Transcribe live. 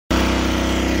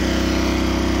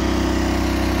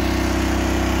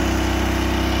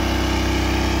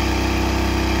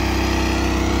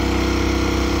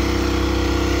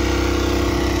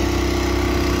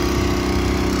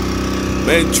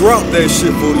Man, drop that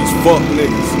shit for these fuck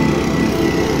niggas.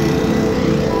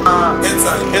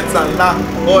 It's a lot,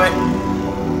 boy.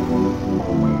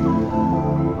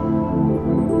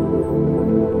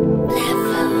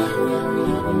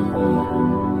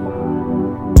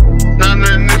 None of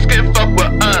niggas can fuck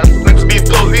with us. Niggas be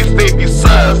police, they be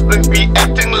sus. Niggas be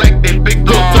acting like they big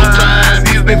dog. Sometimes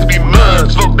these niggas be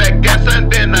mugs. Smoke that gas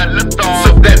and then I lift off.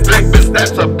 Sip that black bitch,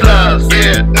 that's a plus.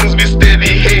 Yeah, niggas be steady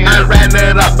hating. I ran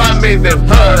it up, I made them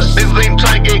hush. Niggas ain't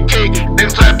tryna get cake.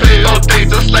 Niggas tryna play all day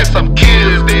just like some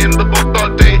kids. They in the book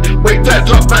all day. Wait till I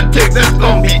drop my take, that's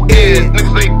gon' be it.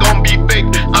 Niggas ain't gon' be fake.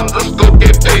 I'm just gon'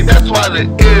 get paid, that's what it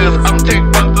is. I'm take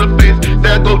one to the face.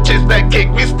 There go chase that cake,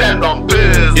 we stand on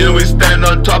biz. Yeah, we stand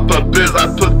on top of biz.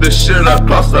 I put this shit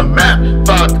across the map.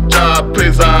 Fuck job,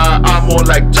 praise I'm more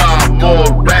like job, more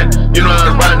rat. You know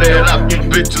I run it up, you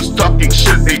bitches talking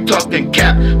shit, they talking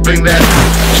cap. Bring that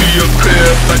to your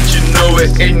crib, but you know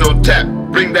it ain't no tap.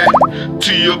 Bring that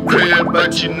to your crib,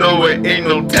 but you know it ain't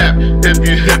no tap. If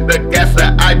you hit the gas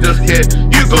that I just hit,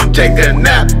 you gon' take a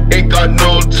nap. Ain't got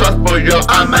no trust for you,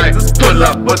 I might just pull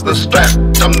up with the strap.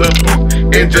 I'm the boot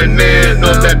engineer,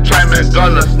 know that Triman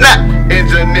gonna snap.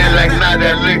 Engineer like nah,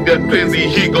 that nigga crazy,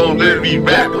 he gon' let me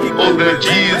rap. All the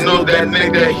G's know that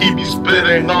nigga, he be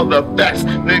spitting all the facts.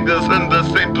 Niggas in the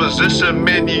same position,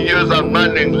 many years I'm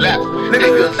running laps.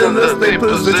 Niggas in the same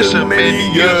position,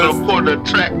 many years report the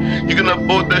track. You can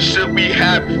afford the shit we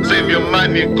have, save your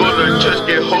money, go to church,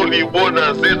 get holy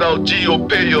water, ZLG or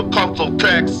pay your console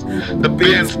tax. The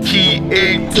BIZ key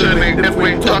ain't turning if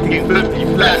we ain't talking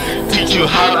 50 flat. Teach you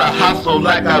how to hustle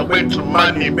like I went to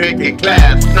money making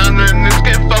class. None of niggas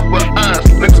can fuck with us.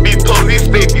 Niggas be police,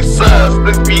 they be sus.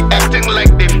 Niggas be acting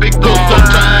like they big dog.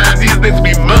 Sometimes these niggas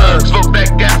be mugs. Smoke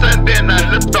that gas and then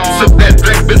I lift off. Sip that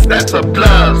black bitch, that's a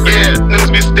plus. Yeah,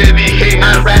 niggas be steady hating.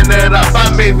 I ran it up,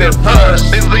 I made them hush.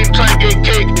 Niggas ain't tryna get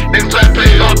cake. Niggas tryna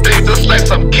play all day just like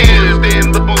some kids. They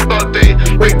in the booth all day.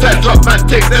 Wait till I drop my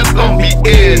take, that's gon' be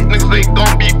it. Niggas ain't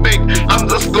gon' be fake. I'm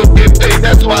just gon' get paid,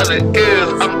 that's what it is.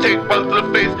 I'm take one to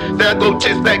the face. There go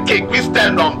chase that cake, we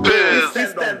stand on biz.